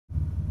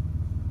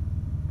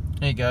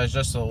Hey guys,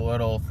 just a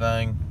little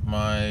thing.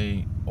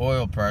 My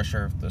oil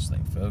pressure, if this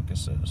thing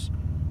focuses,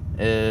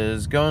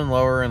 is going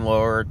lower and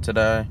lower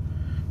today.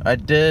 I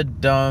did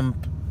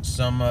dump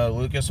some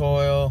Lucas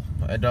oil.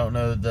 I don't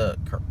know the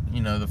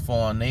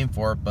full-on name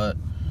for it, but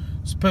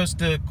it's supposed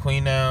to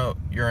clean out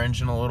your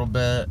engine a little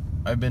bit.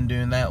 I've been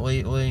doing that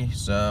lately,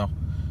 so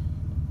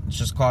it's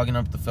just clogging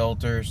up the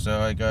filter. So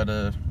I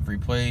gotta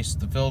replace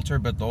the filter,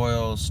 but the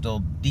oil is still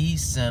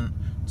decent.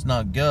 It's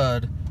not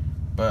good.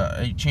 But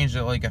I changed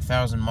it like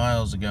 1,000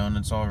 miles ago and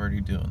it's already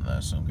doing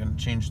this. So I'm going to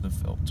change the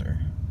filter.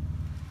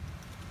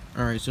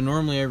 Alright, so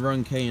normally I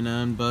run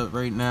K&N, but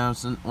right now,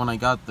 since when I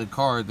got the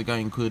card, the guy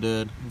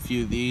included a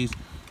few of these.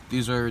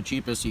 These are the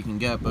cheapest you can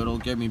get, but it'll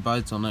get me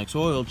by till next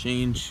oil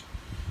change.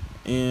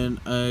 And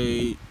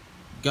I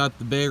got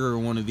the bigger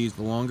one of these,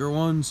 the longer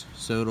ones,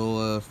 so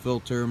it'll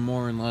filter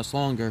more and less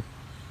longer.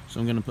 So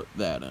I'm going to put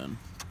that in.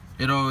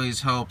 It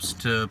always helps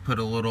to put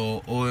a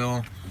little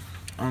oil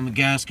on the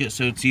gasket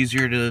so it's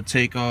easier to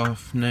take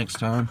off next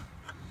time.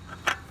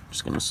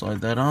 Just gonna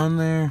slide that on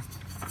there.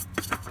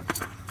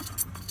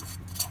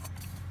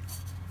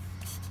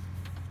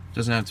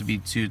 Doesn't have to be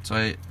too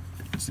tight.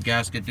 It's the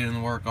gasket doing the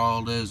work.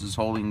 All it is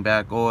holding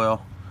back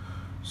oil.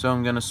 So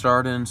I'm gonna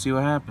start it and see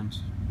what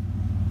happens.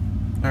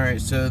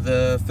 Alright, so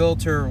the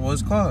filter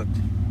was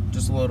clogged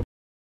just a little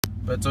bit,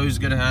 but it's always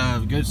gonna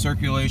have good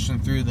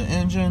circulation through the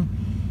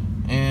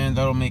engine, and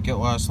that'll make it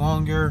last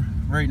longer.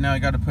 Right now I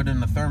got to put in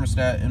the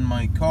thermostat in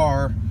my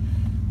car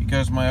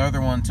because my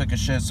other one took a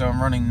shit, so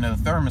I'm running no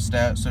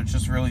thermostat, so it's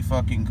just really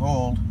fucking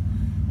cold.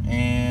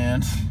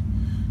 And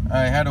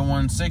I had a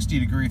 160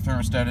 degree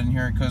thermostat in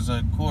here because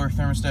a cooler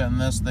thermostat in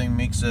this thing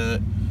makes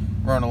it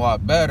run a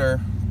lot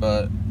better,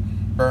 but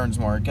burns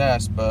more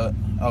gas, but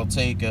I'll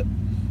take it.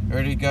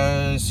 Alrighty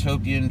guys,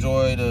 hope you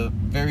enjoyed a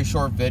very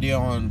short video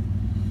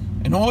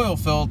on an oil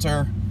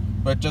filter,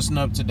 but just an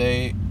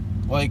up-to-date.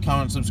 Like,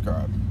 comment,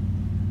 subscribe.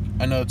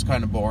 I know it's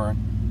kind of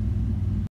boring.